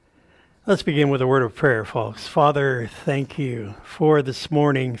Let's begin with a word of prayer, folks. Father, thank you for this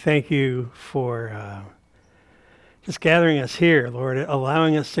morning. Thank you for just gathering us here, Lord,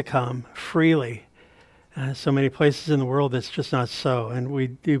 allowing us to come freely. So many places in the world that's just not so. And we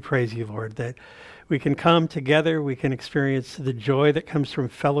do praise you, Lord, that we can come together, we can experience the joy that comes from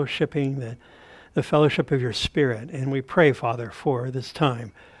fellowshipping, the fellowship of your Spirit. And we pray, Father, for this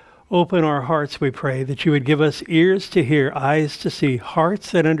time. Open our hearts, we pray, that you would give us ears to hear, eyes to see,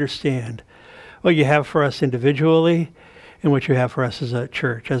 hearts that understand what you have for us individually and what you have for us as a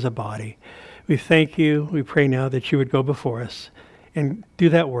church, as a body. We thank you. We pray now that you would go before us and do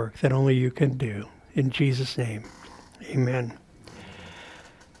that work that only you can do. In Jesus' name, amen.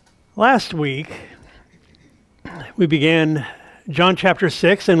 Last week, we began John chapter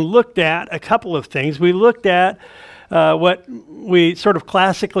 6 and looked at a couple of things. We looked at what we sort of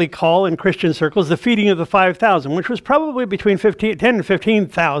classically call in Christian circles the feeding of the 5,000, which was probably between 10 and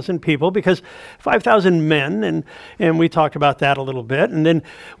 15,000 people, because 5,000 men, and we talked about that a little bit. And then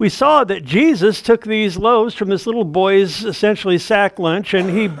we saw that Jesus took these loaves from this little boy's essentially sack lunch, and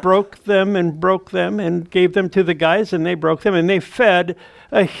he broke them and gave them to the guys, and they broke them, and they fed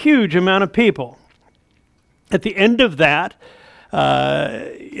a huge amount of people. At the end of that,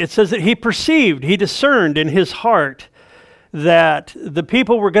 it says that he discerned in his heart that the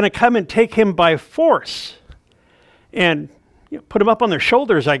people were going to come and take him by force and put him up on their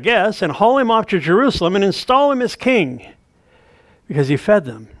shoulders, I guess, and haul him off to Jerusalem and install him as king because he fed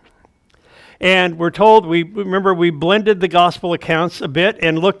them. And we're told, we blended the gospel accounts a bit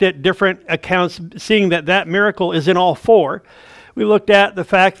and looked at different accounts, seeing that miracle is in all four. We looked at the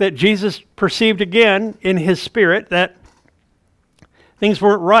fact that Jesus perceived again in his spirit that things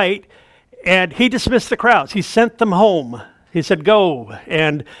weren't right, and he dismissed the crowds. He sent them home. He said, go.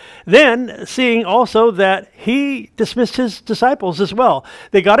 And then seeing also that he dismissed his disciples as well.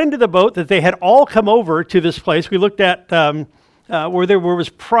 They got into the boat that they had all come over to this place. We looked at where there was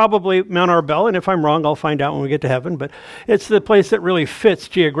probably Mount Arbel, and if I'm wrong, I'll find out when we get to heaven, but it's the place that really fits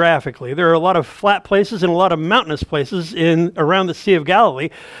geographically. There are a lot of flat places and a lot of mountainous places around the Sea of Galilee,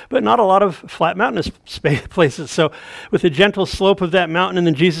 but not a lot of flat mountainous places. So with the gentle slope of that mountain and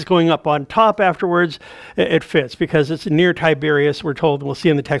then Jesus going up on top afterwards, it fits because it's near Tiberias, we're told, and we'll see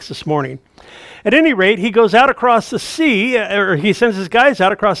in the text this morning. At any rate, he goes out across the sea, or he sends his guys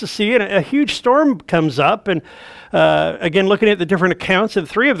out across the sea, and a huge storm comes up. And again, looking at the different accounts in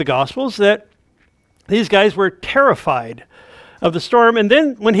three of the Gospels, that these guys were terrified of the storm. And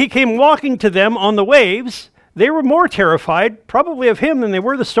then when he came walking to them on the waves, they were more terrified probably of him than they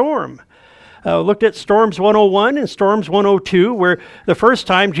were the storm. Looked at Storms 101 and Storms 102, where the first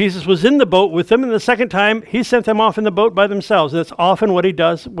time Jesus was in the boat with them, and the second time he sent them off in the boat by themselves. That's often what he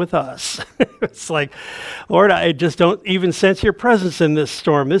does with us. It's like, Lord, I just don't even sense your presence in this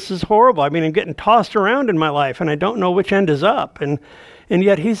storm. This is horrible. I mean, I'm getting tossed around in my life, and I don't know which end is up. And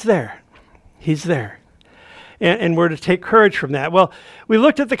yet he's there. He's there. And we're to take courage from that. Well, we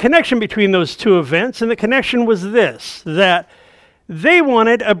looked at the connection between those two events, and the connection was this, that they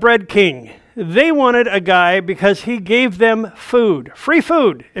wanted a bread king. They wanted a guy because he gave them food, free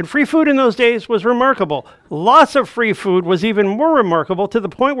food. And free food in those days was remarkable. Lots of free food was even more remarkable, to the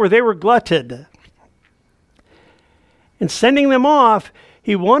point where they were glutted. And sending them off,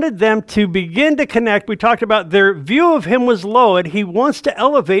 he wanted them to begin to connect. We talked about their view of him was low, and he wants to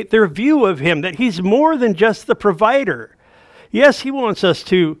elevate their view of him, that he's more than just the provider. Yes, he wants us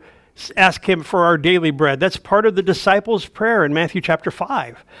to ask him for our daily bread. That's part of the disciples' prayer in Matthew chapter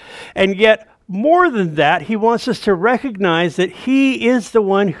 5. And yet, more than that, he wants us to recognize that he is the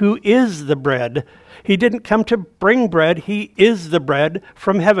one who is the bread. He didn't come to bring bread. He is the bread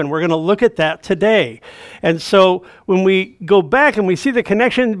from heaven. We're going to look at that today. And so when we go back and we see the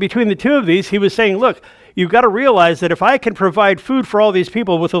connection between the two of these, he was saying, look, you've got to realize that if I can provide food for all these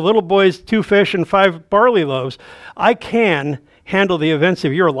people with the little boy's 2 fish and 5 barley loaves, I can handle the events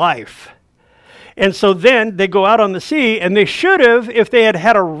of your life. And so then they go out on the sea, and they should have, if they had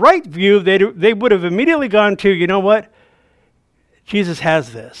had a right view, they would have immediately gone to, you know what? Jesus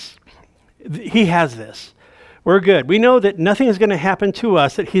has this. He has this. We're good. We know that nothing is going to happen to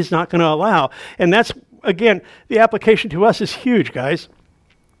us that he's not going to allow. And that's, again, the application to us is huge, guys.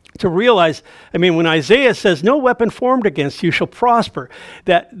 To realize, I mean, when Isaiah says, no weapon formed against you shall prosper,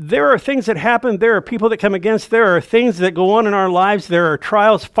 that there are things that happen, there are people that come against, there are things that go on in our lives, there are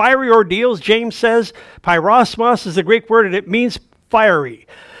trials, fiery ordeals. James says, pyrosmos is the Greek word, and it means fiery.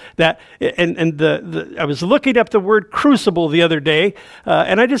 That I was looking up the word crucible the other day,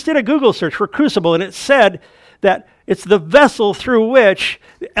 and I just did a Google search for crucible, and it said that it's the vessel through which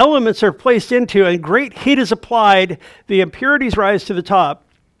the elements are placed into, and great heat is applied, the impurities rise to the top.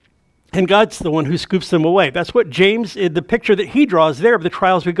 And God's the one who scoops them away. That's what James, the picture that he draws there of the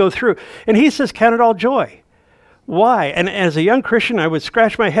trials we go through. And he says, count it all joy. Why? And as a young Christian, I would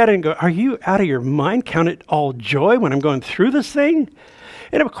scratch my head and go, are you out of your mind? Count it all joy when I'm going through this thing?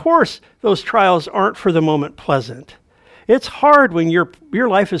 And of course, those trials aren't for the moment pleasant. It's hard when your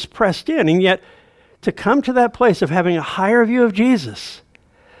life is pressed in, and yet to come to that place of having a higher view of Jesus,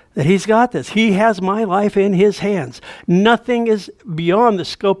 that he's got this. He has my life in his hands. Nothing is beyond the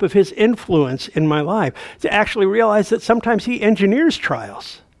scope of his influence in my life. To actually realize that sometimes he engineers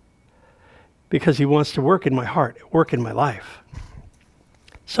trials because he wants to work in my heart, work in my life.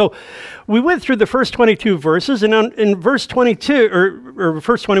 So we went through the first 22 verses, and in verse 22, or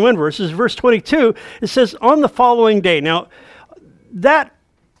first 21 verses, verse 22, it says, on the following day. Now, that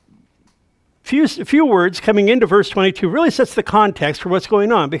few words coming into verse 22 really sets the context for what's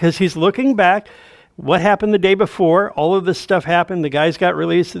going on, because he's looking back, what happened the day before, all of this stuff happened, the guys got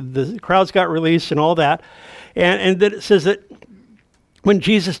released, the crowds got released, and all that. And then it says that when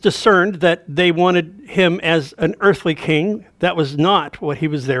Jesus discerned that they wanted him as an earthly king, that was not what he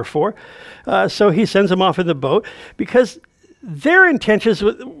was there for. So he sends them off in the boat because their intentions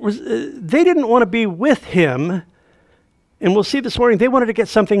was they didn't want to be with him. And we'll see this morning, they wanted to get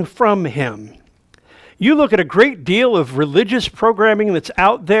something from him. You look at a great deal of religious programming that's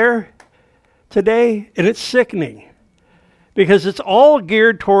out there today, and it's sickening. Because it's all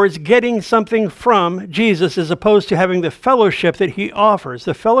geared towards getting something from Jesus as opposed to having the fellowship that he offers,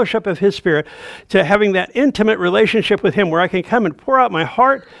 the fellowship of his Spirit, to having that intimate relationship with him where I can come and pour out my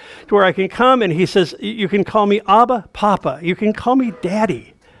heart, to where I can come and he says, you can call me Abba, Papa. You can call me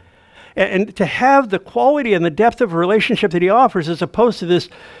Daddy. And to have the quality and the depth of relationship that he offers as opposed to this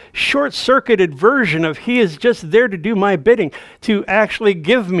short-circuited version of he is just there to do my bidding, to actually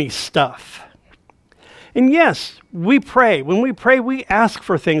give me stuff. And yes, we pray. When we pray, we ask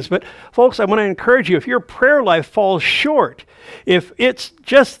for things. But folks, I want to encourage you, if your prayer life falls short, if it's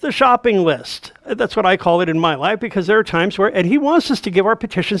just the shopping list, that's what I call it in my life, because there are times where, and he wants us to give our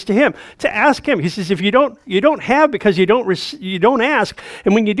petitions to him, to ask him. He says, if you don't have because you don't ask,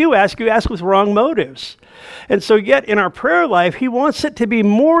 and when you do ask, you ask with wrong motives. And so yet in our prayer life, he wants it to be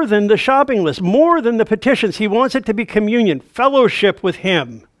more than the shopping list, more than the petitions. He wants it to be communion, fellowship with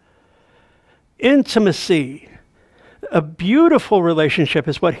him. Intimacy, a beautiful relationship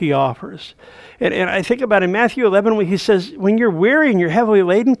is what he offers. And I think about in Matthew 11 when he says, when you're weary and you're heavily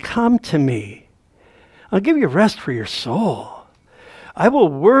laden, come to me. I'll give you rest for your soul. I will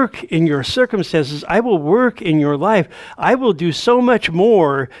work in your circumstances. I will work in your life. I will do so much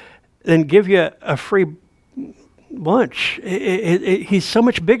more than give you a free lunch. He's so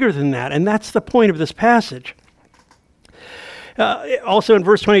much bigger than that. And that's the point of this passage. Also in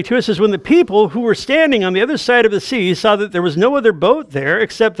verse 22, it says, when the people who were standing on the other side of the sea saw that there was no other boat there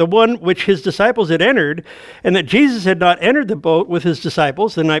except the one which his disciples had entered, and that Jesus had not entered the boat with his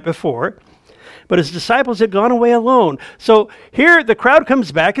disciples the night before, but his disciples had gone away alone. So here the crowd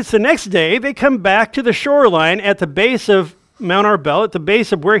comes back. It's the next day. They come back to the shoreline at the base of Mount Arbel, at the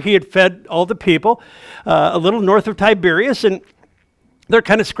base of where he had fed all the people, a little north of Tiberias, and they're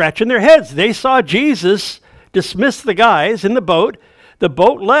kind of scratching their heads. They saw Jesus dismiss the guys in the boat. The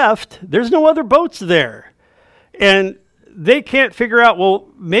boat left. There's no other boats there. And they can't figure out, well,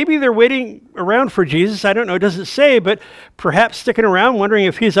 maybe they're waiting around for Jesus. I don't know. It doesn't say, but perhaps sticking around, wondering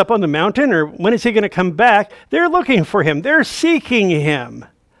if he's up on the mountain or when is he going to come back. They're looking for him. They're seeking him.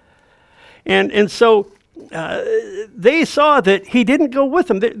 And so they saw that he didn't go with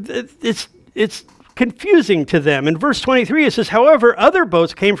them. It's confusing to them. In verse 23, it says, however, other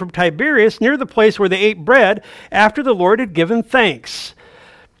boats came from Tiberias near the place where they ate bread after the Lord had given thanks.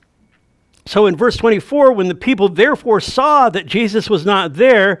 So in verse 24, when the people therefore saw that Jesus was not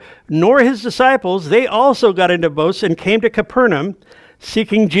there, nor his disciples, they also got into boats and came to Capernaum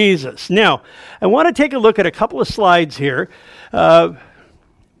seeking Jesus. Now, I want to take a look at a couple of slides here.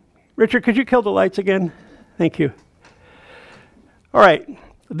 Richard, could you kill the lights again? Thank you. All right.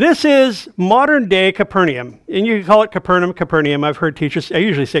 This is modern day Capernaum, and you can call it Capernaum. I've heard teachers, I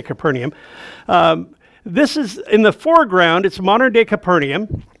usually say Capernaum. This is in the foreground, it's modern day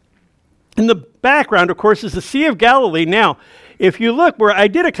Capernaum. In the background, of course, is the Sea of Galilee. Now, if you look where I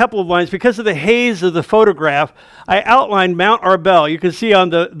did a couple of lines, because of the haze of the photograph, I outlined Mount Arbel. You can see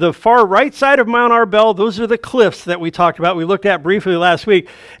on the far right side of Mount Arbel, those are the cliffs that we talked about. We looked at briefly last week.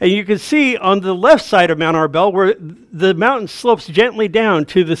 And you can see on the left side of Mount Arbel where the mountain slopes gently down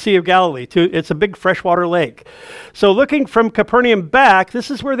to the Sea of Galilee. It's a big freshwater lake. So looking from Capernaum back, this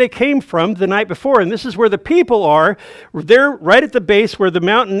is where they came from the night before. And this is where the people are. They're right at the base where the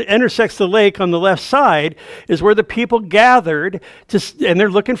mountain intersects the lake on the left side is where the people gathered scared, and they're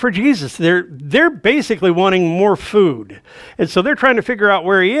looking for Jesus. They're basically wanting more food. And so they're trying to figure out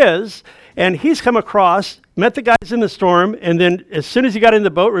where he is. And he's come across, met the guys in the storm, and then as soon as he got in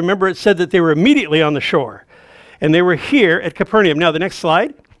the boat, remember it said that they were immediately on the shore. And they were here at Capernaum. Now, the next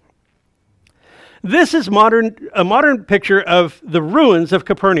slide. This is a modern picture of the ruins of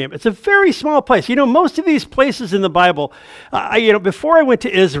Capernaum. It's a very small place. You know, most of these places in the Bible, before I went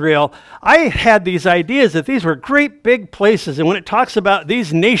to Israel, I had these ideas that these were great big places. And when it talks about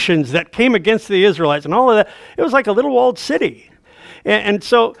these nations that came against the Israelites and all of that, it was like a little walled city. And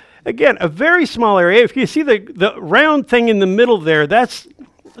so, again, a very small area. If you see the round thing in the middle there, that's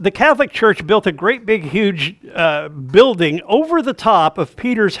the Catholic Church built a great big huge building over the top of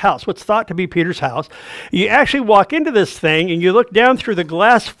Peter's house, what's thought to be Peter's house. You actually walk into this thing and you look down through the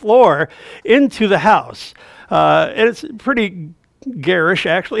glass floor into the house. And it's pretty garish,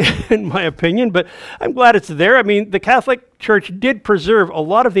 actually, in my opinion, but I'm glad it's there. I mean, the Catholic Church did preserve a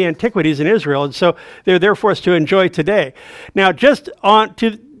lot of the antiquities in Israel, and so they're there for us to enjoy today. Now, just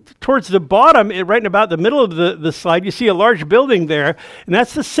towards the bottom, right in about the middle of the slide, you see a large building there, and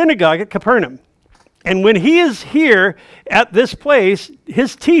that's the synagogue at Capernaum. And when he is here at this place,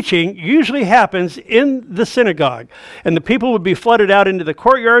 his teaching usually happens in the synagogue. And the people would be flooded out into the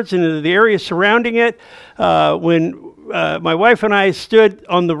courtyards and into the area surrounding it. When my wife and I stood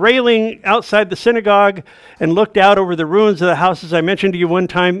on the railing outside the synagogue and looked out over the ruins of the houses. I mentioned to you one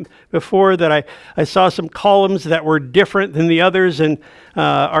time before that I saw some columns that were different than the others, and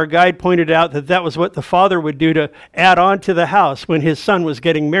our guide pointed out that was what the father would do to add on to the house when his son was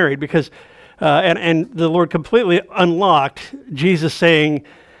getting married, because and the Lord completely unlocked Jesus saying,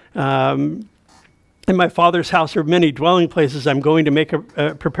 in my Father's house are many dwelling places. I'm going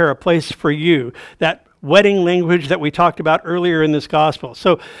to prepare a place for you. That wedding language that we talked about earlier in this gospel.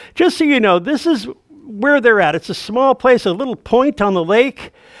 So just so you know, this is where they're at. It's a small place, a little point on the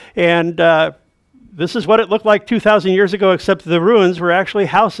lake, and this is what it looked like 2,000 years ago, except the ruins were actually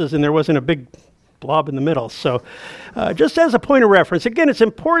houses and there wasn't a big blob in the middle. So just as a point of reference, again, it's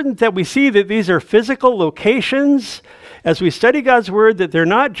important that we see that these are physical locations as we study God's Word, that they're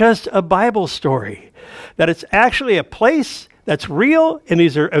not just a Bible story, that it's actually a place that's real, and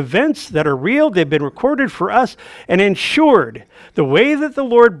these are events that are real. They've been recorded for us and ensured. The way that the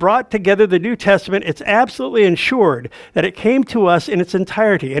Lord brought together the New Testament, it's absolutely ensured that it came to us in its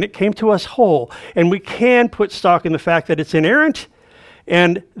entirety, and it came to us whole. And we can put stock in the fact that it's inerrant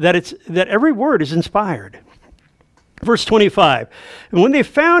and that every word is inspired. Verse 25, and when they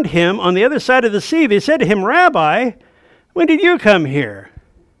found him on the other side of the sea, they said to him, Rabbi, when did you come here?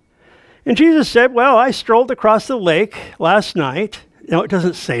 And Jesus said, well, I strolled across the lake last night. No, it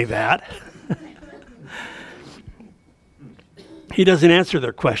doesn't say that. He doesn't answer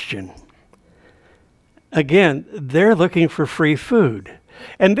their question. Again, they're looking for free food.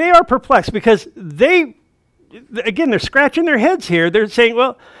 And they are perplexed because they're scratching their heads here. They're saying,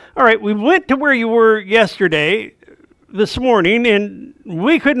 well, all right, we went to where you were yesterday, this morning, and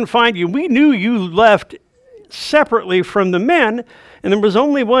we couldn't find you. We knew you left separately from the men, and there was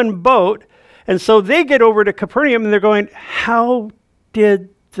only one boat. And so they get over to Capernaum and they're going, how did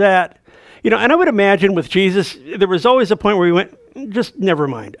that? And I would imagine with Jesus, there was always a point where he went, just never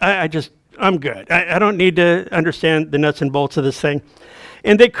mind. I'm good. I don't need to understand the nuts and bolts of this thing.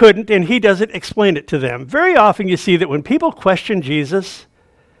 And they couldn't, and he doesn't explain it to them. Very often you see that when people question Jesus,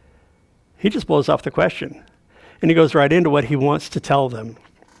 he just blows off the question. And he goes right into what he wants to tell them.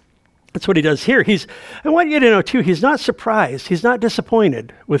 That's what he does here. I want you to know, too, he's not surprised. He's not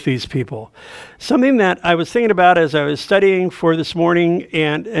disappointed with these people. Something that I was thinking about as I was studying for this morning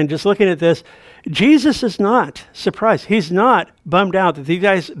and just looking at this, Jesus is not surprised. He's not bummed out that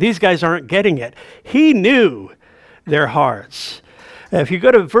these guys aren't getting it. He knew their hearts. If you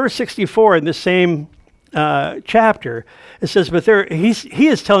go to verse 64 in the same chapter, it says, but he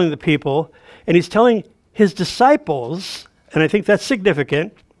is telling the people, and he's telling his disciples, and I think that's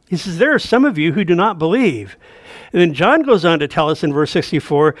significant. He says, there are some of you who do not believe. And then John goes on to tell us in verse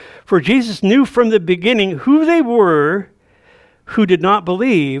 64, for Jesus knew from the beginning who they were who did not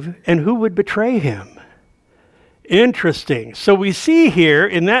believe and who would betray him. Interesting. So we see here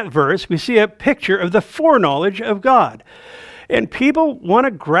in that verse, we see a picture of the foreknowledge of God. And people want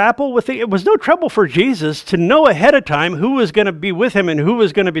to grapple with it. It was no trouble for Jesus to know ahead of time who was going to be with him and who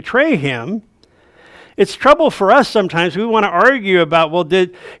was going to betray him. It's trouble for us sometimes. We want to argue about, well,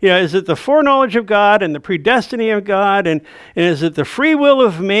 is it the foreknowledge of God and the predestiny of God, and is it the free will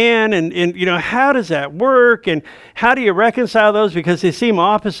of man, and how does that work, and how do you reconcile those because they seem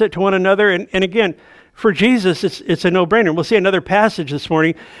opposite to one another? And again, for Jesus, it's a no-brainer. We'll see another passage this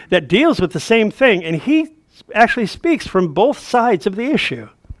morning that deals with the same thing, and he actually speaks from both sides of the issue.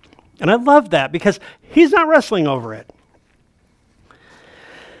 And I love that because he's not wrestling over it.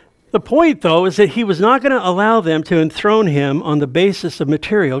 The point, though, is that he was not going to allow them to enthrone him on the basis of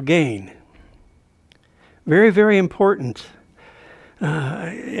material gain. Very, very important.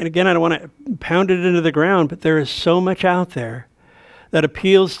 And again, I don't want to pound it into the ground, but there is so much out there that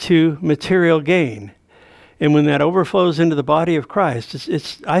appeals to material gain. And when that overflows into the body of Christ,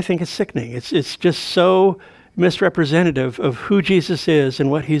 I think it's sickening. It's just so misrepresentative of who Jesus is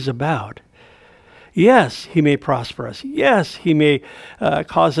and what he's about. Yes, he may prosper us. Yes, he may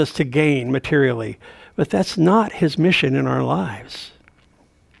cause us to gain materially, but that's not his mission in our lives.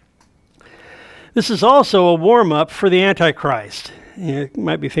 This is also a warm-up for the Antichrist. You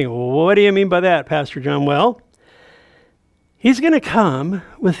might be thinking, well, what do you mean by that, Pastor John? Well, he's going to come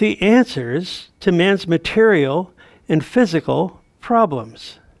with the answers to man's material and physical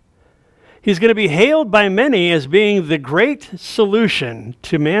problems. He's going to be hailed by many as being the great solution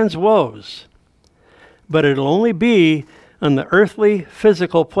to man's woes. But it'll only be on the earthly,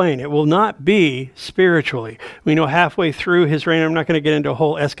 physical plane. It will not be spiritually. We know halfway through his reign, I'm not going to get into a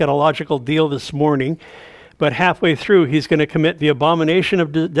whole eschatological deal this morning, but halfway through, he's going to commit the abomination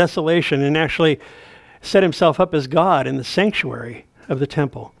of desolation and actually set himself up as God in the sanctuary of the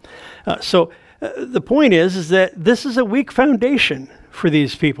temple. So the point is that this is a weak foundation for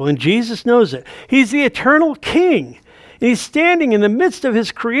these people, and Jesus knows it. He's the eternal king. And he's standing in the midst of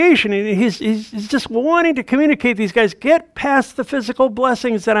his creation, and he's just wanting to communicate these guys, get past the physical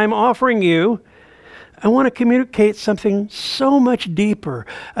blessings that I'm offering you. I want to communicate something so much deeper.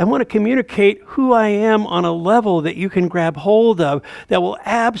 I want to communicate who I am on a level that you can grab hold of that will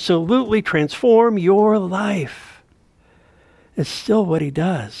absolutely transform your life. It's still what he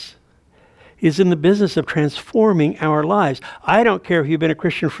does. He's in the business of transforming our lives. I don't care if you've been a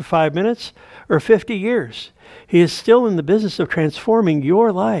Christian for 5 minutes or 50 years. He is still in the business of transforming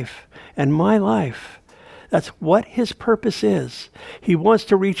your life and my life. That's what his purpose is. He wants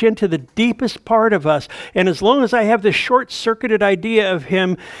to reach into the deepest part of us. And as long as I have this short-circuited idea of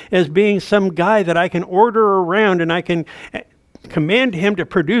him as being some guy that I can order around and I can command him to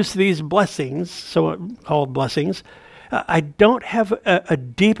produce these blessings, so-called blessings, I don't have a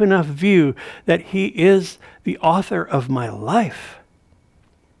deep enough view that he is the author of my life.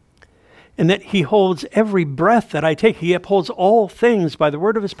 And that he holds every breath that I take. He upholds all things by the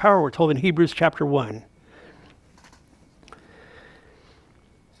word of his power, we're told in Hebrews chapter 1.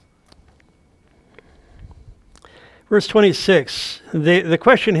 Verse 26, the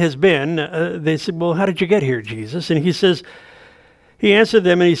question has been, they said, well, how did you get here, Jesus? And he answered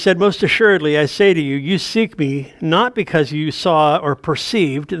them and he said, most assuredly, I say to you, you seek me not because you saw or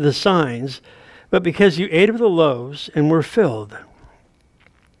perceived the signs, but because you ate of the loaves and were filled.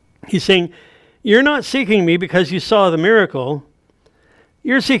 He's saying, you're not seeking me because you saw the miracle.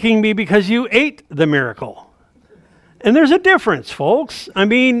 You're seeking me because you ate the miracle. And there's a difference, folks. I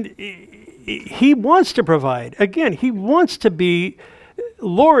mean, he wants to provide. Again, he wants to be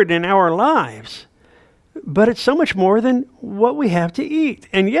Lord in our lives. But it's so much more than what we have to eat.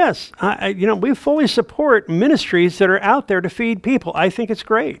 And yes, we fully support ministries that are out there to feed people. I think it's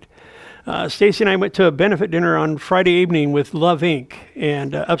great. Stacy and I went to a benefit dinner on Friday evening with Love Inc.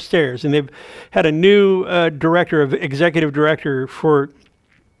 and upstairs, and they've had a new executive director for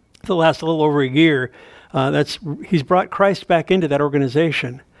the last little over a year. He's brought Christ back into that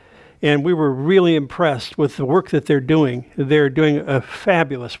organization, and we were really impressed with the work that they're doing. They're doing a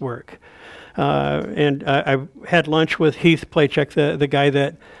fabulous work. And I had lunch with Heath Playcheck, the guy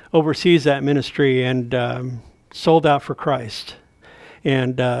that oversees that ministry, and sold out for Christ.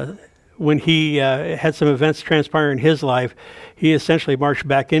 And when he had some events transpire in his life, he essentially marched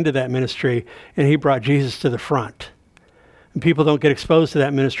back into that ministry and he brought Jesus to the front. And people don't get exposed to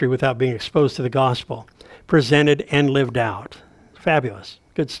that ministry without being exposed to the gospel, presented and lived out. Fabulous.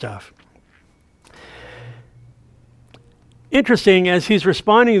 Good stuff. Interesting, as he's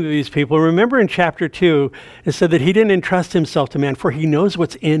responding to these people, remember in chapter 2, it said that he didn't entrust himself to man, for he knows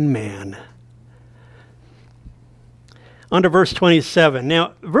what's in man. On to verse 27.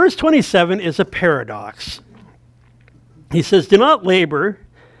 Now, verse 27 is a paradox. He says, do not labor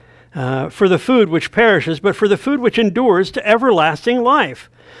for the food which perishes, but for the food which endures to everlasting life,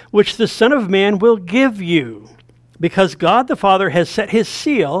 which the Son of Man will give you, because God the Father has set his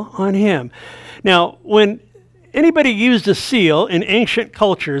seal on him. Now, when anybody used a seal in ancient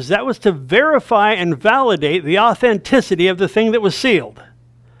cultures, that was to verify and validate the authenticity of the thing that was sealed.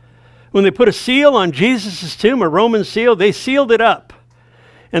 When they put a seal on Jesus' tomb, a Roman seal, they sealed it up.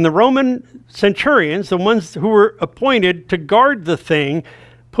 And the Roman centurions, the ones who were appointed to guard the thing,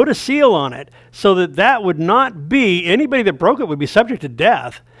 put a seal on it so that that would not be, anybody that broke it would be subject to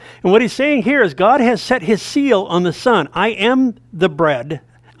death. And what he's saying here is God has set his seal on the Son. I am the bread.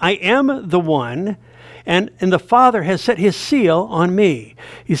 I am the one. And the Father has set his seal on me.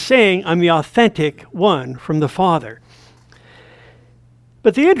 He's saying I'm the authentic one from the Father.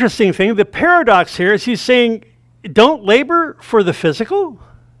 But the interesting thing, the paradox here is he's saying, don't labor for the physical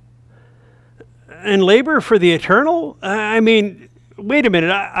and labor for the eternal. I mean, wait a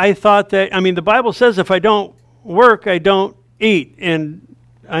minute. I thought that, the Bible says if I don't work, I don't eat. And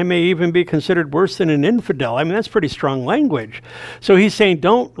I may even be considered worse than an infidel. That's pretty strong language. So he's saying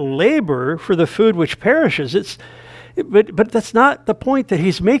don't labor for the food which perishes. But that's not the point that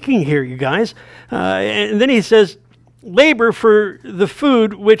he's making here, you guys. And then he says, labor for the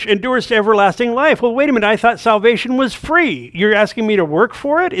food which endures to everlasting life. Well, wait a minute. I thought salvation was free. You're asking me to work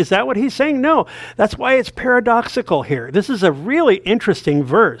for it? Is that what he's saying? No. That's why it's paradoxical here. This is a really interesting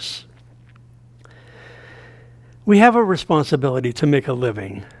verse. We have a responsibility to make a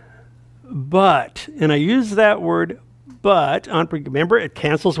living. But, and I use that word but, remember, it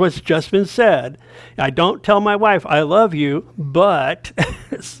cancels what's just been said. I don't tell my wife, I love you, but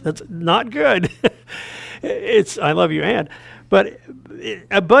that's not good. It's, I love you, and. But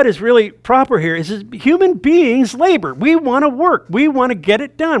a but is really proper here. It says human beings labor. We want to work. We want to get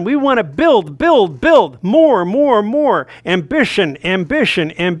it done. We want to build. More. Ambition.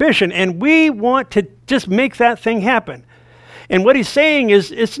 And we want to just make that thing happen. And what he's saying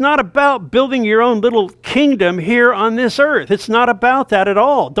is it's not about building your own little kingdom here on this earth. It's not about that at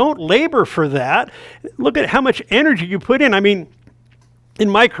all. Don't labor for that. Look at how much energy you put in. In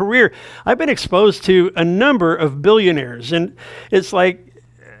my career, I've been exposed to a number of billionaires. And it's like,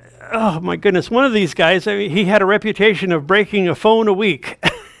 oh my goodness, one of these guys, he had a reputation of breaking a phone a week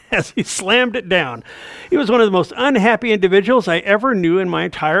as he slammed it down. He was one of the most unhappy individuals I ever knew in my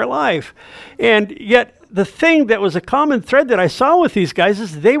entire life. And yet, the thing that was a common thread that I saw with these guys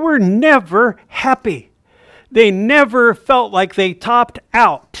is they were never happy. They never felt like they topped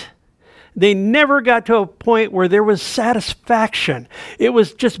out. They never got to a point where there was satisfaction. It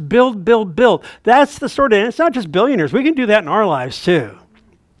was just build. That's the sort of, and it's not just billionaires. We can do that in our lives too.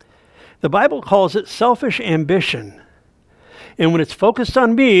 The Bible calls it selfish ambition. And when it's focused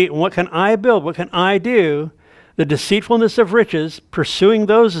on me, what can I build? What can I do? The deceitfulness of riches, pursuing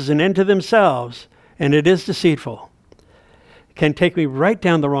those as an end to themselves, and it is deceitful, can take me right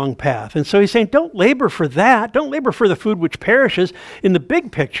down the wrong path. And so he's saying, don't labor for that. Don't labor for the food which perishes in the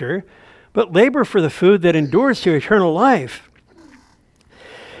big picture, but labor for the food that endures to eternal life.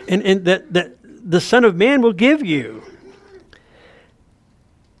 And that the Son of Man will give you.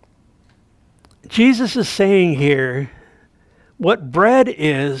 Jesus is saying here, what bread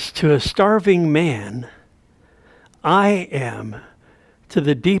is to a starving man, I am to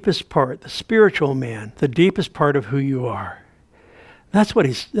the deepest part, the spiritual man, the deepest part of who you are. That's what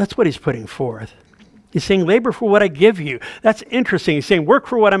he's putting forth. He's saying, labor for what I give you. That's interesting. He's saying, work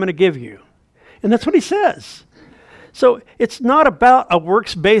for what I'm going to give you. And that's what he says. So it's not about a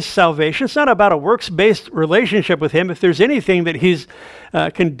works-based salvation. It's not about a works-based relationship with him. If there's anything that he's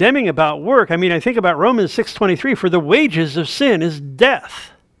condemning about work, I think about Romans 6:23, for the wages of sin is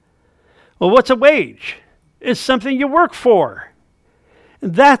death. Well, what's a wage? It's something you work for.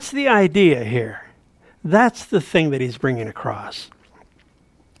 That's the idea here. That's the thing that he's bringing across.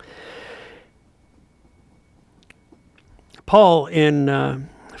 Paul in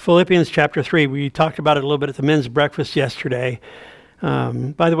Philippians chapter 3, we talked about it a little bit at the men's breakfast yesterday.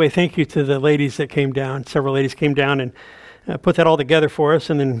 By the way, thank you to the ladies that came down. Several ladies came down and put that all together for us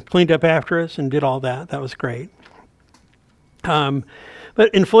and then cleaned up after us and did all that. That was great. But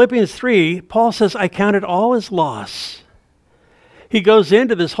in Philippians 3, Paul says, I count it all as loss. He goes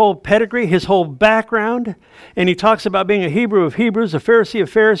into this whole pedigree, his whole background, and he talks about being a Hebrew of Hebrews, a Pharisee of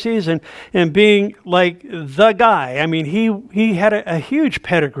Pharisees, and being like the guy. He had a huge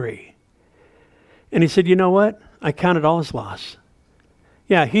pedigree. And he said, you know what? I count it all as loss.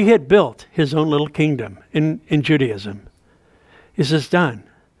 Yeah, he had built his own little kingdom in Judaism. He says, done.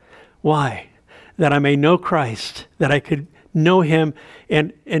 Why? That I may know Christ, that I could know him,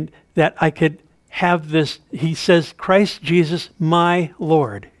 and that I could have this, he says, Christ Jesus, my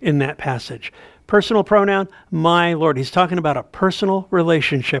Lord, in that passage. Personal pronoun, my Lord. He's talking about a personal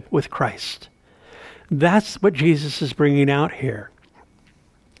relationship with Christ. That's what Jesus is bringing out here.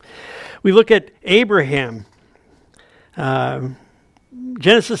 We look at Abraham.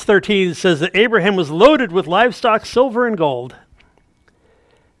 Genesis 13 says that Abraham was loaded with livestock, silver, and gold.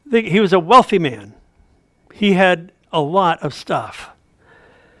 He was a wealthy man. He had a lot of stuff.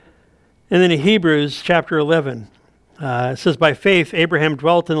 And then in Hebrews chapter 11, It says, by faith, Abraham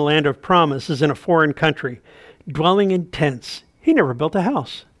dwelt in the land of promise as in a foreign country, dwelling in tents. He never built a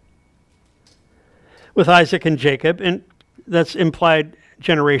house. With Isaac and Jacob, and that's implied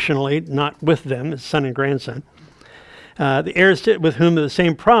generationally, not with them, his son and grandson. The heirs with whom the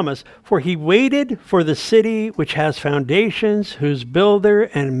same promise, for he waited for the city which has foundations, whose builder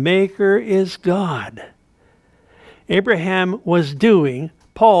and maker is God. Abraham was doing,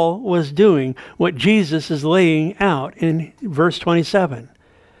 Paul was doing what Jesus is laying out in verse 27.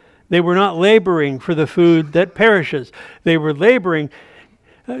 They were not laboring for the food that perishes. They were laboring.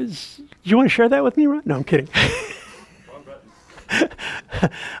 Do you want to share that with me, Ron? No, I'm kidding. I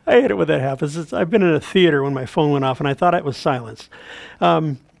hate it when that happens. I've been in a theater when my phone went off and I thought it was silence.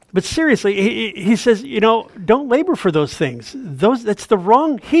 But seriously, he says, don't labor for those things. That's the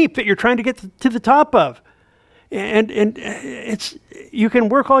wrong heap that you're trying to get to the top of. And you can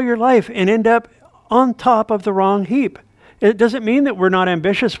work all your life and end up on top of the wrong heap. It doesn't mean that we're not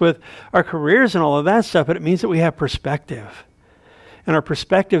ambitious with our careers and all of that stuff, but it means that we have perspective. And our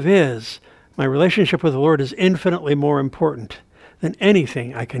perspective is, my relationship with the Lord is infinitely more important than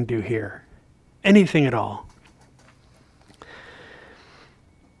anything I can do here. Anything at all.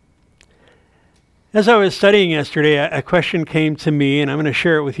 As I was studying yesterday, a question came to me, and I'm going to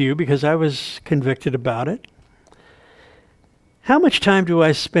share it with you because I was convicted about it. How much time do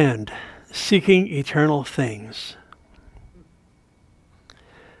I spend seeking eternal things?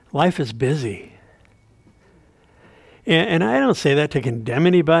 Life is busy. And I don't say that to condemn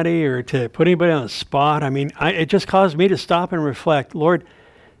anybody or to put anybody on the spot. I mean, it just caused me to stop and reflect. Lord,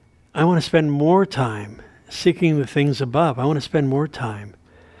 I want to spend more time seeking the things above. I want to spend more time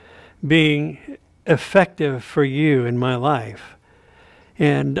being effective for you in my life.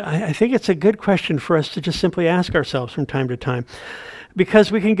 And I think it's a good question for us to just simply ask ourselves from time to time,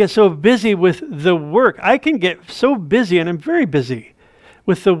 because we can get so busy with the work. I can get so busy, and I'm very busy,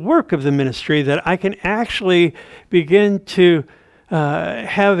 with the work of the ministry that I can actually begin to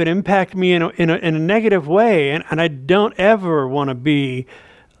have it impact me in a negative way. And I don't ever want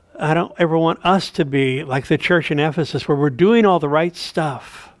us to be like the church in Ephesus, where we're doing all the right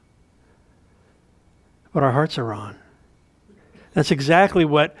stuff, but our hearts are wrong. That's exactly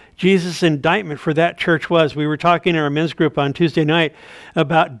what Jesus' indictment for that church was. We were talking in our men's group on Tuesday night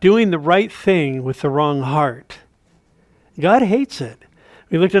about doing the right thing with the wrong heart. God hates it.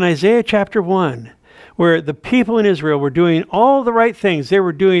 We looked in Isaiah chapter 1, where the people in Israel were doing all the right things. They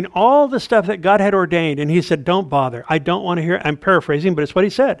were doing all the stuff that God had ordained. And he said, don't bother. I don't want to hear it. I'm paraphrasing, but it's what he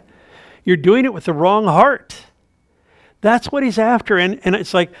said. You're doing it with the wrong heart. That's what he's after. And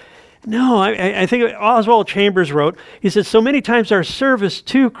it's like, no, I think Oswald Chambers wrote, he said, so many times our service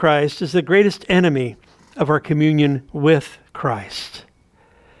to Christ is the greatest enemy of our communion with Christ.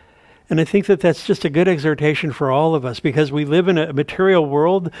 And I think that that's just a good exhortation for all of us, because we live in a material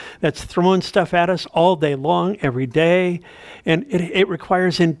world that's throwing stuff at us all day long, every day. And it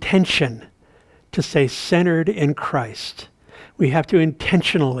requires intention to stay centered in Christ. We have to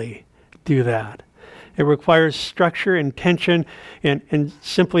intentionally do that. It requires structure, intention, and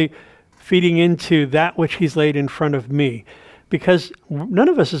simply feeding into that which he's laid in front of me. Because none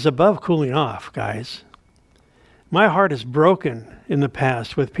of us is above cooling off, guys. My heart is broken in the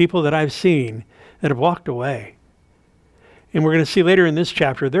past with people that I've seen that have walked away. And we're going to see later in this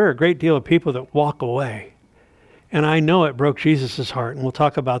chapter, there are a great deal of people that walk away. And I know it broke Jesus' heart, and we'll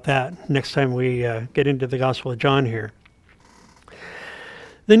talk about that next time we get into the Gospel of John here.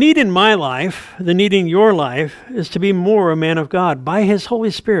 The need in my life, the need in your life, is to be more a man of God by his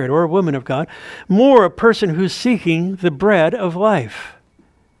Holy Spirit, or a woman of God, more a person who's seeking the bread of life.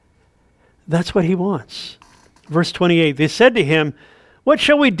 That's what he wants. Verse 28, they said to him, what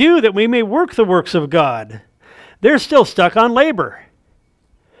shall we do that we may work the works of God? They're still stuck on labor.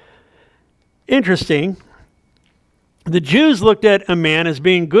 Interesting. The Jews looked at a man as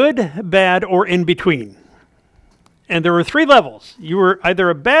being good, bad, or in between. And there were three levels. You were either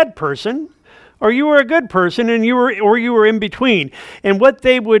a bad person, or you were a good person, and you were in between. And what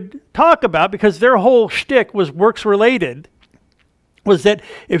they would talk about, because their whole shtick was works related, was that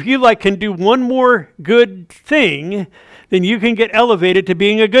if you can do one more good thing, then you can get elevated to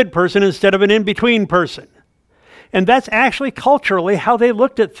being a good person instead of an in-between person. And that's actually culturally how they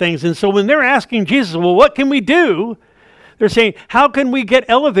looked at things. And so when they're asking Jesus, well, what can we do? They're saying, how can we get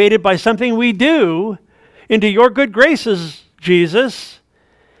elevated by something we do into your good graces, Jesus?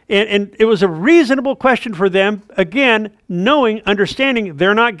 And it was a reasonable question for them, again, knowing, understanding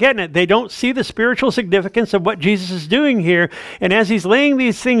they're not getting it. They don't see the spiritual significance of what Jesus is doing here. And as he's laying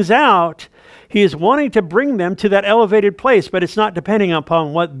these things out, He is wanting to bring them to that elevated place, but it's not depending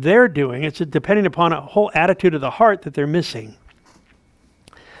upon what they're doing. It's depending upon a whole attitude of the heart that they're missing.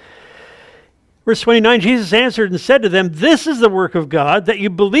 Verse 29, Jesus answered and said to them, "This is the work of God, that you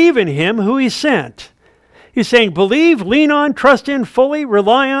believe in him who he sent." He's saying, believe, lean on, trust in fully,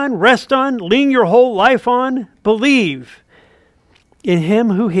 rely on, rest on, lean your whole life on. Believe in him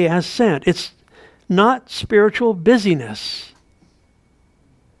who he has sent. It's not spiritual busyness.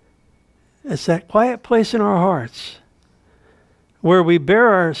 It's that quiet place in our hearts where we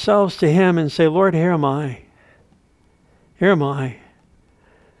bear ourselves to him and say, Lord, here am I. Here am I.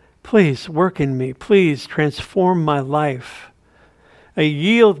 Please work in me. Please transform my life. I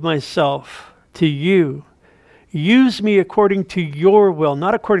yield myself to you. Use me according to your will,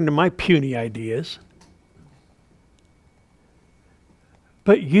 not according to my puny ideas.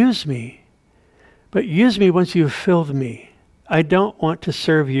 But use me. But use me once you've filled me. I don't want to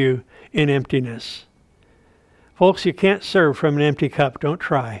serve you in emptiness. Folks, you can't serve from an empty cup. Don't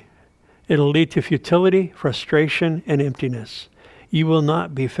try. It'll lead to futility, frustration, and emptiness. You will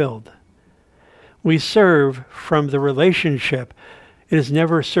not be filled. We serve from the relationship. It is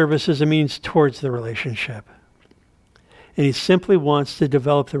never service as a means towards the relationship. And he simply wants to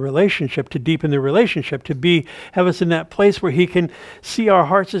develop the relationship, to deepen the relationship, to have us in that place where he can see our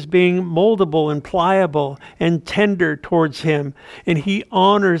hearts as being moldable and pliable and tender towards him. And he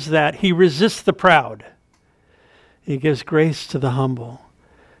honors that. He resists the proud. He gives grace to the humble.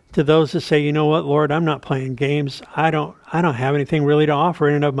 To those that say, you know what, Lord, I'm not playing games. I don't have anything really to offer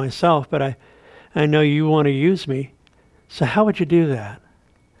in and of myself, but I know you want to use me. So how would you do that?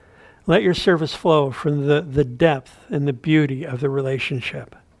 Let your service flow from the depth and the beauty of the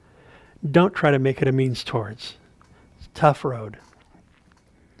relationship. Don't try to make it a means towards. It's a tough road.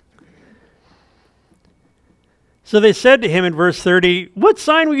 So they said to him in verse 30, "What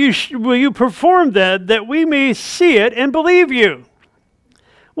sign will you perform then, that we may see it and believe you?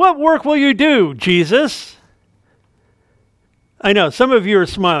 What work will you do, Jesus?" I know, some of you are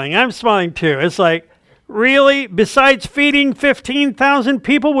smiling. I'm smiling too. It's like, really? Besides feeding 15,000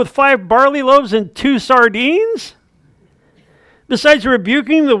 people with 5 barley loaves and 2 sardines? Besides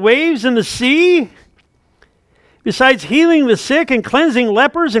rebuking the waves and the sea? Besides healing the sick and cleansing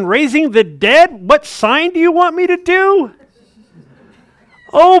lepers and raising the dead? What sign do you want me to do?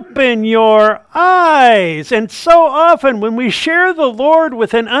 Open your eyes. And so often when we share the Lord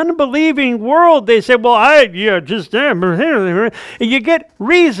with an unbelieving world, they say, well, and you get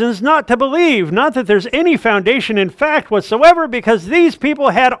reasons not to believe. Not that there's any foundation in fact whatsoever, because these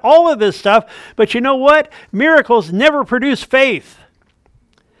people had all of this stuff. But you know what? Miracles never produce faith.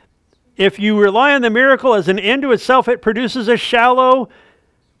 If you rely on the miracle as an end to itself, it produces a shallow,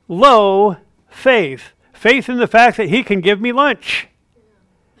 low faith. Faith in the fact that he can give me lunch.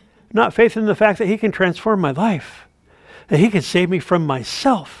 Not faith in the fact that he can transform my life, that he can save me from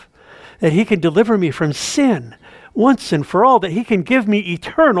myself, that he can deliver me from sin once and for all, that he can give me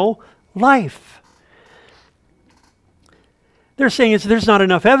eternal life. They're saying there's not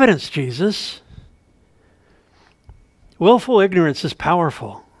enough evidence, Jesus. Willful ignorance is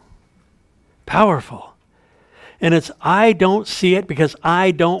powerful. Powerful. And it's I don't see it because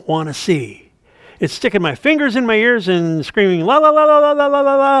I don't want to see. It's sticking my fingers in my ears and screaming la la la la la la la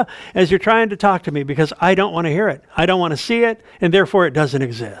la la as you're trying to talk to me because I don't want to hear it. I don't want to see it, and therefore it doesn't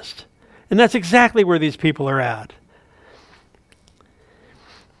exist. And that's exactly where these people are at.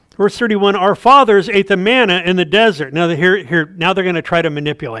 Verse 31, our fathers ate the manna in the desert. Now now they're going to try to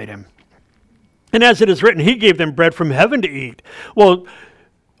manipulate him. And as it is written, he gave them bread from heaven to eat. Well,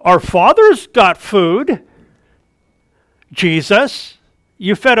 our fathers got food. Jesus,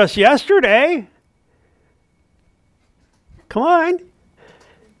 you fed us yesterday. Come on.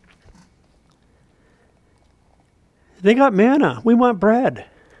 They got manna. We want bread.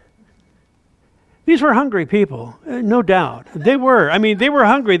 These were hungry people, no doubt. They were. I mean, they were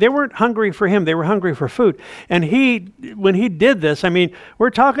hungry. They weren't hungry for him. They were hungry for food. And when he did this, I mean, we're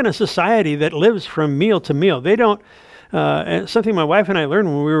talking a society that lives from meal to meal. They don't, something my wife and I learned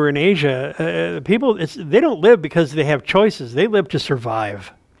when we were in Asia, they don't live because they have choices. They live to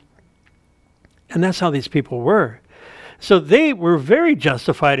survive. And that's how these people were. So they were very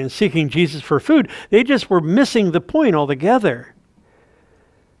justified in seeking Jesus for food. They just were missing the point altogether.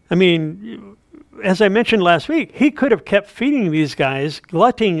 I mean, as I mentioned last week, he could have kept feeding these guys,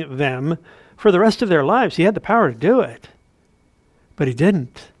 glutting them for the rest of their lives. He had the power to do it, but he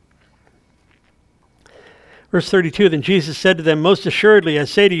didn't. Verse 32, then Jesus said to them, most assuredly, I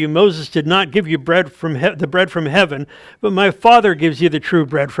say to you, Moses did not give you the bread from heaven, but my Father gives you the true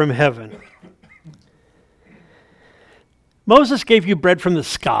bread from heaven. Moses gave you bread from the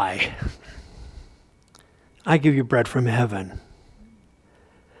sky. I give you bread from heaven.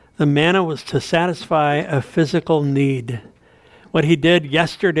 The manna was to satisfy a physical need. What he did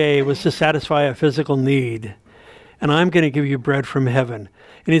yesterday was to satisfy a physical need. And I'm going to give you bread from heaven.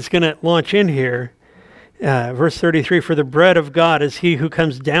 And he's going to launch in here. Verse 33, for the bread of God is he who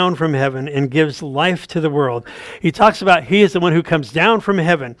comes down from heaven and gives life to the world. He talks about he is the one who comes down from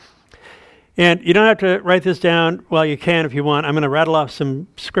heaven. And you don't have to write this down. Well, you can if you want. I'm going to rattle off some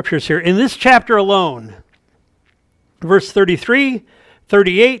scriptures here. In this chapter alone, verse 33,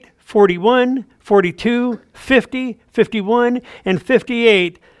 38, 41, 42, 50, 51, and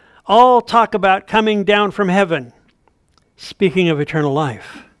 58 all talk about coming down from heaven, speaking of eternal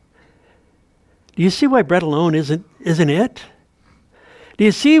life. Do you see why bread alone isn't it? Do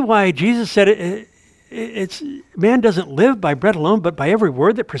you see why Jesus said it's man doesn't live by bread alone, but by every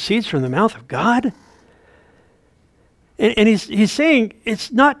word that proceeds from the mouth of God? And he's saying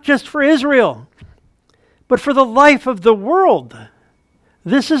it's not just for Israel, but for the life of the world.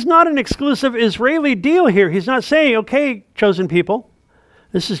 This is not an exclusive Israeli deal here. He's not saying, okay, chosen people,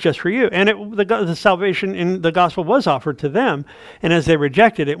 this is just for you. And the salvation in the gospel was offered to them. And as they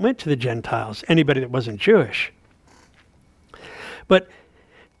rejected it, went to the Gentiles, anybody that wasn't Jewish. But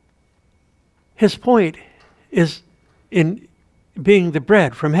his point is in being the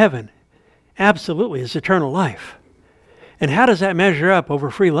bread from heaven. Absolutely, is eternal life. And how does that measure up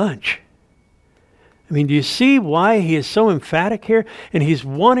over free lunch? I mean, do you see why he is so emphatic here? And he's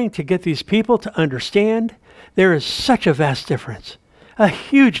wanting to get these people to understand there is such a vast difference. A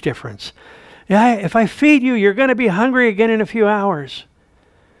huge difference. Yeah, if I feed you, you're going to be hungry again in a few hours.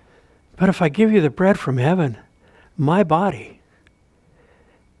 But if I give you the bread from heaven, my body,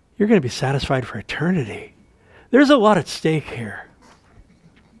 you're going to be satisfied for eternity. There's a lot at stake here.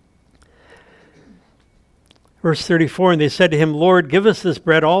 Verse 34, and they said to him, Lord, give us this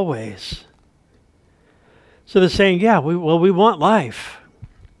bread always. So they're saying, yeah, we want life.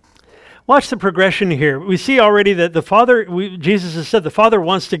 Watch the progression here. We see already that the Father, Jesus has said the Father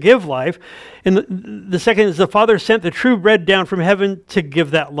wants to give life. And the second is the Father sent the true bread down from heaven to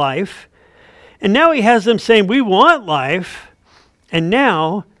give that life. And now he has them saying, we want life. And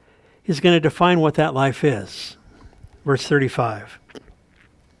now he's going to define what that life is. Verse 35.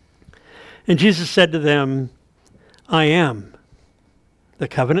 And Jesus said to them, I am the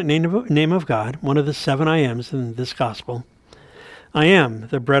covenant name of God, one of the 7 I ams in this gospel. I am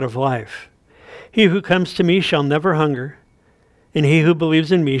the bread of life. He who comes to me shall never hunger, and he who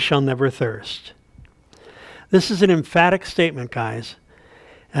believes in me shall never thirst. This is an emphatic statement, guys.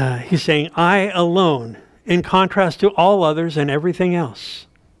 He's saying, I alone, in contrast to all others and everything else,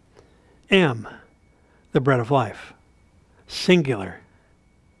 am the bread of life. Singular.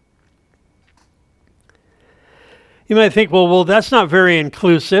 You might think, well, that's not very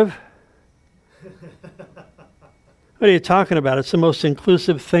inclusive. What are you talking about? It's the most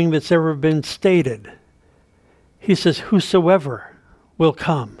inclusive thing that's ever been stated. He says, whosoever will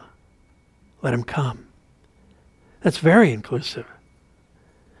come, let him come. That's very inclusive.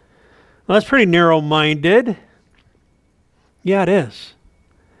 Well, that's pretty narrow-minded. Yeah, it is.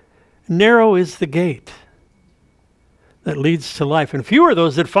 Narrow is the gate that leads to life. And few are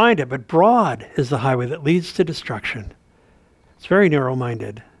those that find it, but broad is the highway that leads to destruction. It's very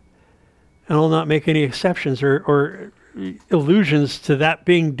narrow-minded. And I'll not make any exceptions or allusions to that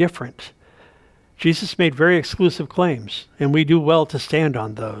being different. Jesus made very exclusive claims, and we do well to stand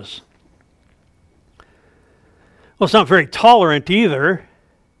on those. Well, it's not very tolerant either.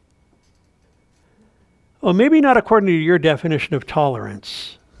 Well, maybe not according to your definition of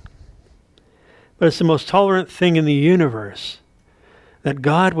tolerance, but it's the most tolerant thing in the universe that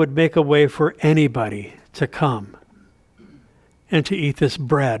God would make a way for anybody to come and to eat this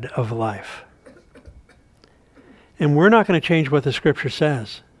bread of life. And we're not going to change what the Scripture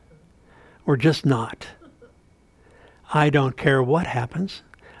says. We're just not. I don't care what happens.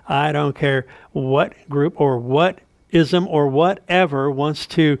 I don't care what group or what ism or whatever wants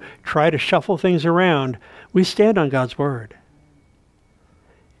to try to shuffle things around. We stand on God's word.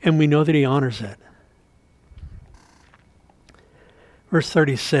 And we know that he honors it. Verse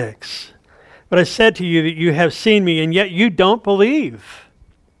 36. But I said to you that you have seen me, and yet you don't believe.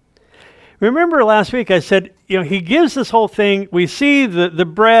 Remember last week I said, he gives this whole thing. We see the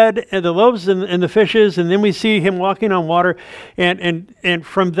bread and the loaves and the fishes, and then we see him walking on water. And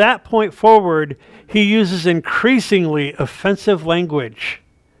from that point forward, he uses increasingly offensive language.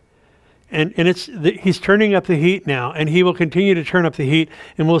 And he's turning up the heat now, and he will continue to turn up the heat.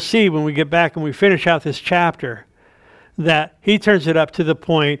 And we'll see when we get back and we finish out this chapter that he turns it up to the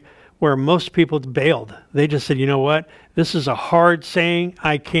point where most people bailed. They just said, you know what? This is a hard saying.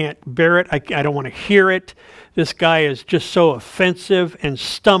 I can't bear it. I don't want to hear it. This guy is just so offensive and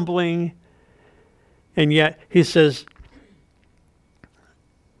stumbling. And yet he says,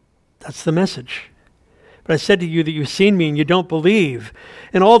 that's the message. But I said to you that you've seen me and you don't believe.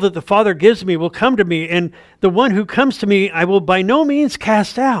 And all that the Father gives me will come to me. And the one who comes to me, I will by no means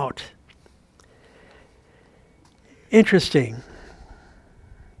cast out. Interesting.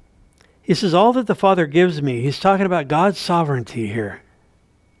 He says, all that the Father gives me. He's talking about God's sovereignty here.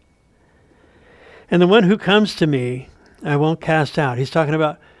 And the one who comes to me, I won't cast out. He's talking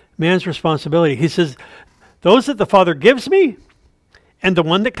about man's responsibility. He says, those that the Father gives me and the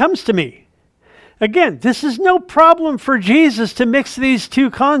one that comes to me. Again, this is no problem for Jesus to mix these two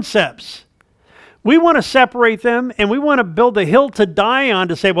concepts. We want to separate them and we want to build a hill to die on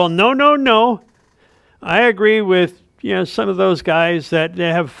to say, well, no. I agree with some of those guys that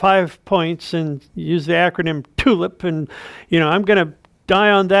have 5 points and use the acronym TULIP, and I'm going to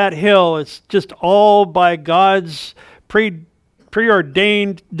die on that hill. It's just all by God's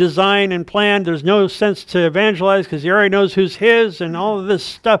preordained design and plan. There's no sense to evangelize because he already knows who's his and all of this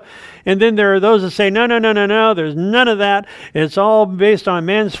stuff. And then there are those that say, no, there's none of that. It's all based on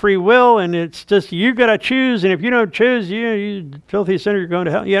man's free will, and it's just you got to choose, and if you don't choose, you filthy sinner, you're going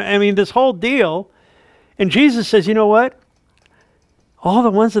to hell. This whole deal. And Jesus says, you know what? All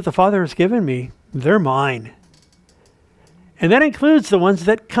the ones that the Father has given me, they're mine. And that includes the ones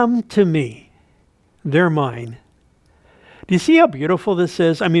that come to me. They're mine. Do you see how beautiful this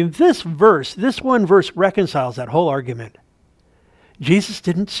is? This one verse reconciles that whole argument. Jesus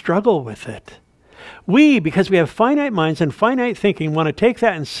didn't struggle with it. We, because we have finite minds and finite thinking, want to take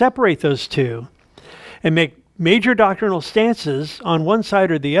that and separate those two and make major doctrinal stances on one side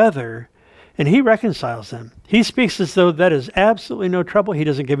or the other. And he reconciles them. He speaks as though that is absolutely no trouble. He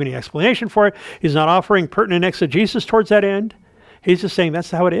doesn't give any explanation for it. He's not offering pertinent exegesis towards that end. He's just saying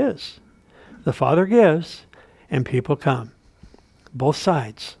that's how it is. The Father gives and people come. Both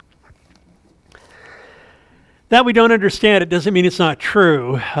sides. That we don't understand, it doesn't mean it's not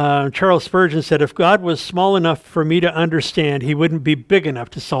true. Charles Spurgeon said, if God was small enough for me to understand, he wouldn't be big enough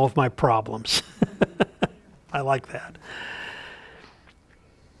to solve my problems. I like that.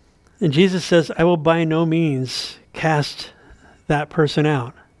 And Jesus says, I will by no means cast that person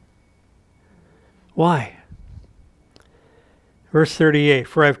out. Why? Verse 38,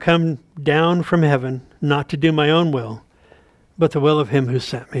 for I've come down from heaven not to do my own will, but the will of him who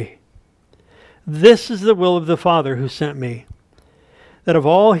sent me. This is the will of the Father who sent me, that of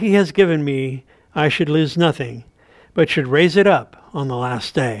all he has given me, I should lose nothing, but should raise it up on the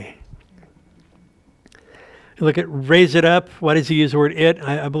last day. Look at raise it up. Why does he use the word it?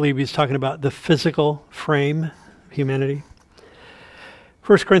 I believe he's talking about the physical frame of humanity.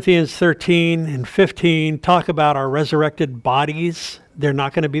 1 Corinthians 13 and 15 talk about our resurrected bodies. They're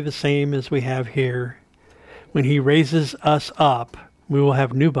not going to be the same as we have here. When he raises us up, we will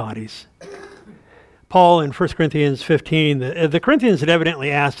have new bodies. Paul in 1 Corinthians 15, the Corinthians had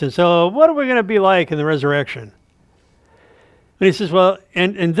evidently asked him, so what are we going to be like in the resurrection? And he says, well,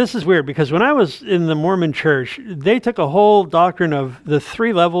 and this is weird because when I was in the Mormon church, they took a whole doctrine of the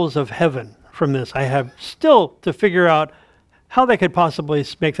 3 levels of heaven from this. I have still to figure out how they could possibly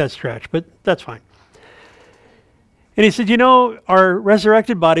make that stretch, but that's fine. And he said, our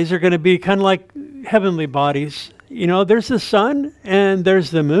resurrected bodies are going to be kind of like heavenly bodies. There's the sun and there's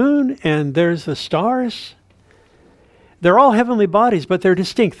the moon and there's the stars. They're all heavenly bodies, but they're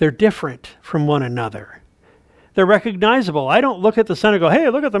distinct. They're different from one another. They're recognizable. I don't look at the sun and go, hey,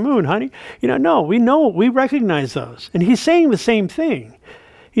 look at the moon, honey. No, we recognize those. And he's saying the same thing.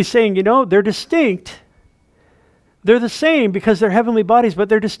 He's saying, they're distinct. They're the same because they're heavenly bodies, but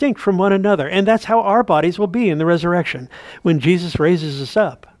they're distinct from one another. And that's how our bodies will be in the resurrection when Jesus raises us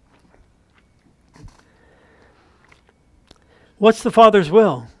up. What's the Father's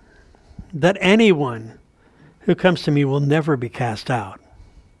will? That anyone who comes to me will never be cast out.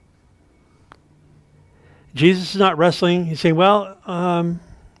 Jesus is not wrestling. He's saying, well,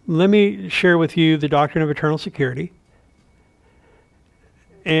 let me share with you the doctrine of eternal security.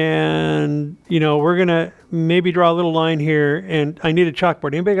 And, we're going to maybe draw a little line here, and I need a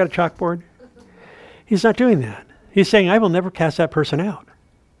chalkboard. Anybody got a chalkboard? He's not doing that. He's saying, I will never cast that person out.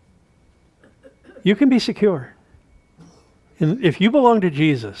 You can be secure. And if you belong to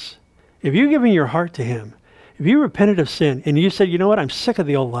Jesus, if you've given your heart to him, if you repented of sin, and you said, you know what, I'm sick of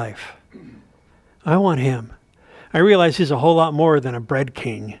the old life. I want him. I realize he's a whole lot more than a bread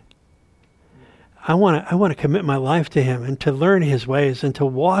king. I want to commit my life to him and to learn his ways and to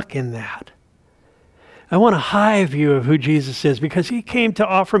walk in that. I want a high view of who Jesus is because he came to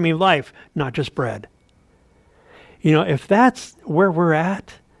offer me life, not just bread. If that's where we're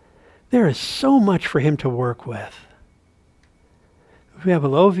at, there is so much for him to work with. If we have a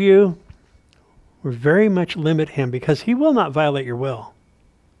low view, we very much limit him because he will not violate your will.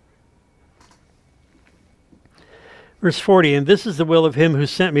 Verse 40, and this is the will of him who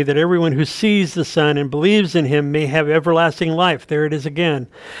sent me, that everyone who sees the Son and believes in him may have everlasting life. There it is again.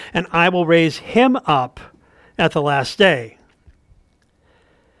 And I will raise him up at the last day.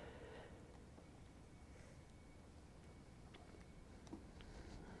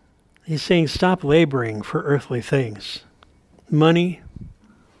 He's saying stop laboring for earthly things. Money,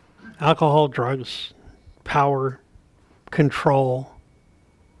 alcohol, drugs, power, control,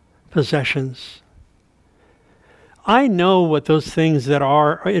 possessions. I know what those things that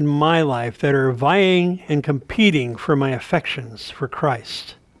are in my life that are vying and competing for my affections for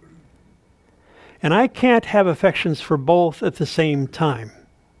Christ. And I can't have affections for both at the same time.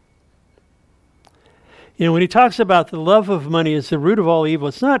 When he talks about the love of money is the root of all evil,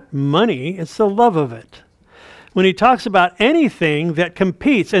 it's not money, it's the love of it. When he talks about anything that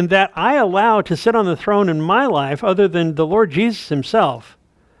competes and that I allow to sit on the throne in my life other than the Lord Jesus himself,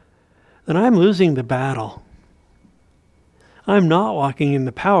 then I'm losing the battle. I'm not walking in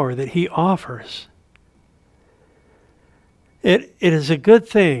the power that he offers. It is a good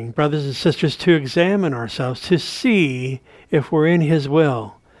thing, brothers and sisters, to examine ourselves, to see if we're in his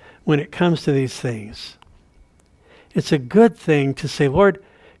will when it comes to these things. It's a good thing to say, Lord,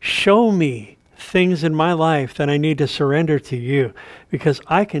 show me things in my life that I need to surrender to you, because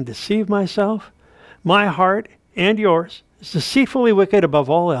I can deceive myself. My heart and yours is deceitfully wicked above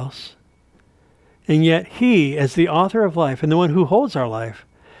all else. And yet he, as the author of life and the one who holds our life,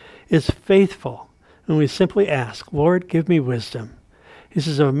 is faithful. And we simply ask, Lord, give me wisdom. He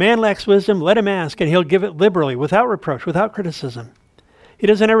says, if a man lacks wisdom, let him ask, and he'll give it liberally, without reproach, without criticism. He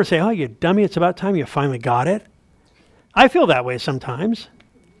doesn't ever say, oh, you dummy, it's about time you finally got it. I feel that way sometimes.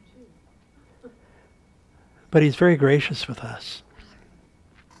 But he's very gracious with us.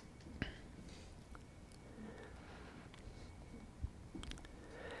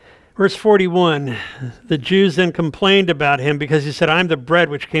 Verse 41, the Jews then complained about him because he said, I'm the bread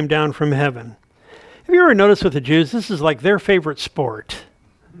which came down from heaven. Have you ever noticed with the Jews, this is like their favorite sport,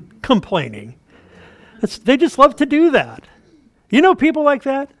 complaining. They just love to do that. You know people like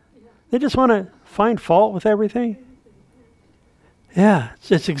that? They just want to find fault with everything. Yeah,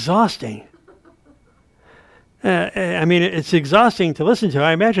 it's exhausting. It's exhausting to listen to.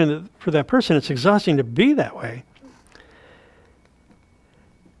 I imagine that for that person, it's exhausting to be that way.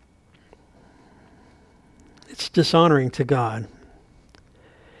 It's dishonoring to God.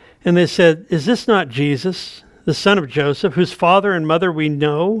 And they said, is this not Jesus, the son of Joseph, whose father and mother we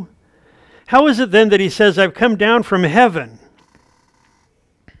know? How is it then that he says, I've come down from heaven?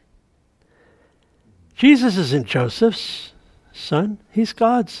 Jesus isn't Joseph's son. He's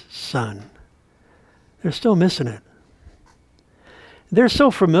God's son. They're still missing it. They're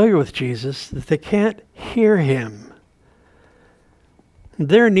so familiar with Jesus that they can't hear him.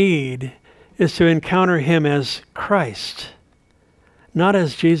 Their need is to encounter him as Christ, not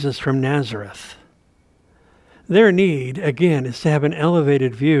as Jesus from Nazareth. Their need, again, is to have an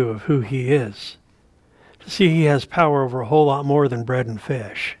elevated view of who he is, to see he has power over a whole lot more than bread and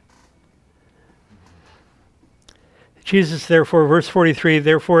fish. Jesus, therefore, verse 43,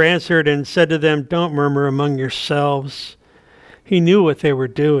 therefore answered and said to them, don't murmur among yourselves. He knew what they were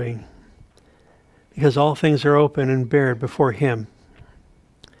doing, because all things are open and bared before him.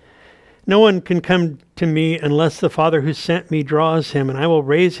 No one can come to me unless the Father who sent me draws him, and I will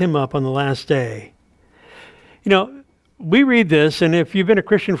raise him up on the last day. We read this, and if you've been a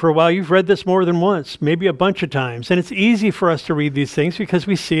Christian for a while, you've read this more than once, maybe a bunch of times. And it's easy for us to read these things because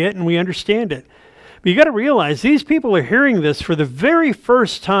we see it and we understand it. But you got to realize these people are hearing this for the very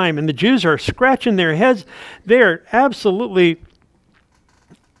first time, and the Jews are scratching their heads. They're absolutely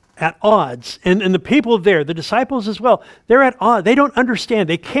at odds. And the people there, the disciples as well, they're at odds. They don't understand.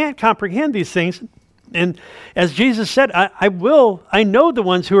 They can't comprehend these things. And as Jesus said, I know the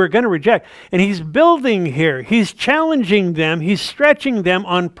ones who are going to reject. And he's building here. He's challenging them. He's stretching them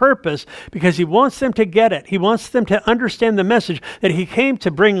on purpose because he wants them to get it. He wants them to understand the message that he came to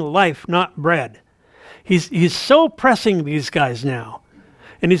bring life, not bread. He's so pressing these guys now.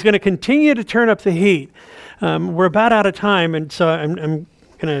 And he's going to continue to turn up the heat. We're about out of time, and so I'm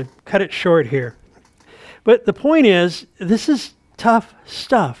going to cut it short here. But the point is, this is tough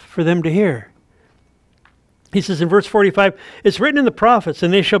stuff for them to hear. He says in verse 45, it's written in the prophets,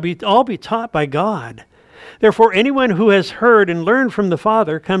 and they shall all be taught by God. Therefore, anyone who has heard and learned from the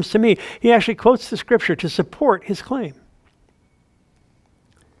Father comes to me. He actually quotes the scripture to support his claim.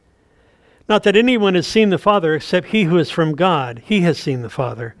 Not that anyone has seen the Father except he who is from God. He has seen the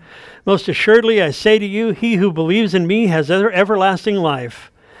Father. Most assuredly, I say to you, he who believes in me has everlasting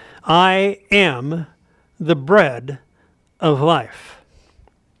life. I am the bread of life.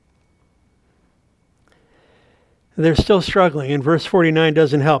 They're still struggling, and verse 49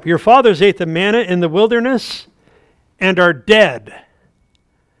 doesn't help. Your fathers ate the manna in the wilderness and are dead.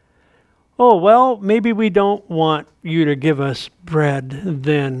 Oh, well, maybe we don't want you to give us bread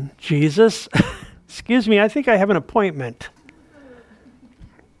then, Jesus. Excuse me, I think I have an appointment.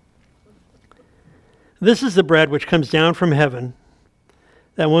 This is the bread which comes down from heaven,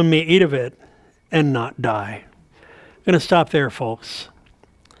 that one may eat of it and not die. I'm going to stop there, folks.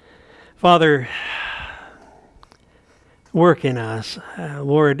 Father, work in us.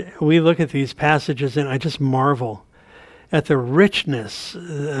 Lord, we look at these passages and I just marvel at the richness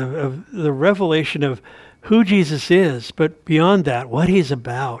of the revelation of who Jesus is, but beyond that, what he's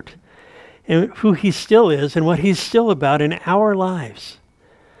about, and who he still is, and what he's still about in our lives.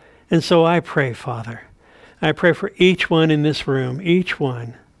 And so I pray, Father, I pray for each one in this room, each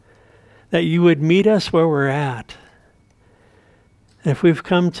one, that you would meet us where we're at. And if we've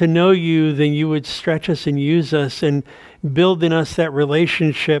come to know you, then you would stretch us and use us and build in us that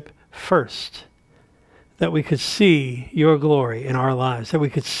relationship first, that we could see your glory in our lives, that we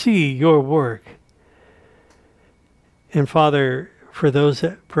could see your work. And Father, for those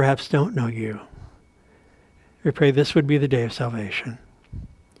that perhaps don't know you, we pray this would be the day of salvation.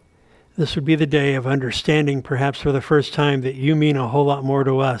 This would be the day of understanding, perhaps for the first time, that you mean a whole lot more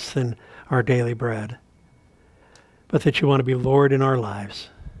to us than our daily bread, but that you want to be Lord in our lives.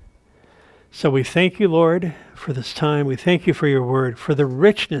 So we thank you, Lord, for this time. We thank you for your word, for the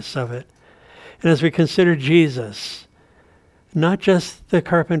richness of it. And as we consider Jesus, not just the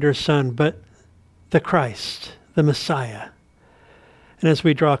carpenter's son, but the Christ, the Messiah. And as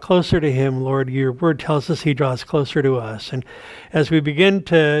we draw closer to him, Lord, your word tells us he draws closer to us. And as we begin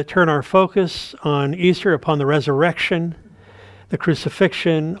to turn our focus on Easter, upon the resurrection, the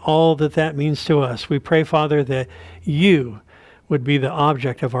crucifixion, all that that means to us, we pray, Father, that you would be the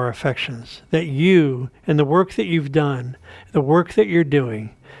object of our affections, that you and the work that you've done, the work that you're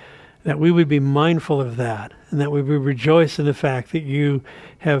doing, that we would be mindful of that, and that we would rejoice in the fact that you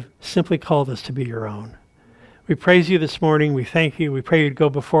have simply called us to be your own. We praise you this morning. We thank you. We pray you'd go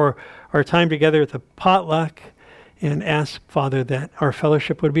before our time together at the potluck and ask, Father, that our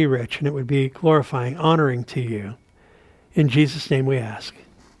fellowship would be rich and it would be glorifying, honoring to you. In Jesus' name we ask.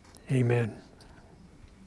 Amen.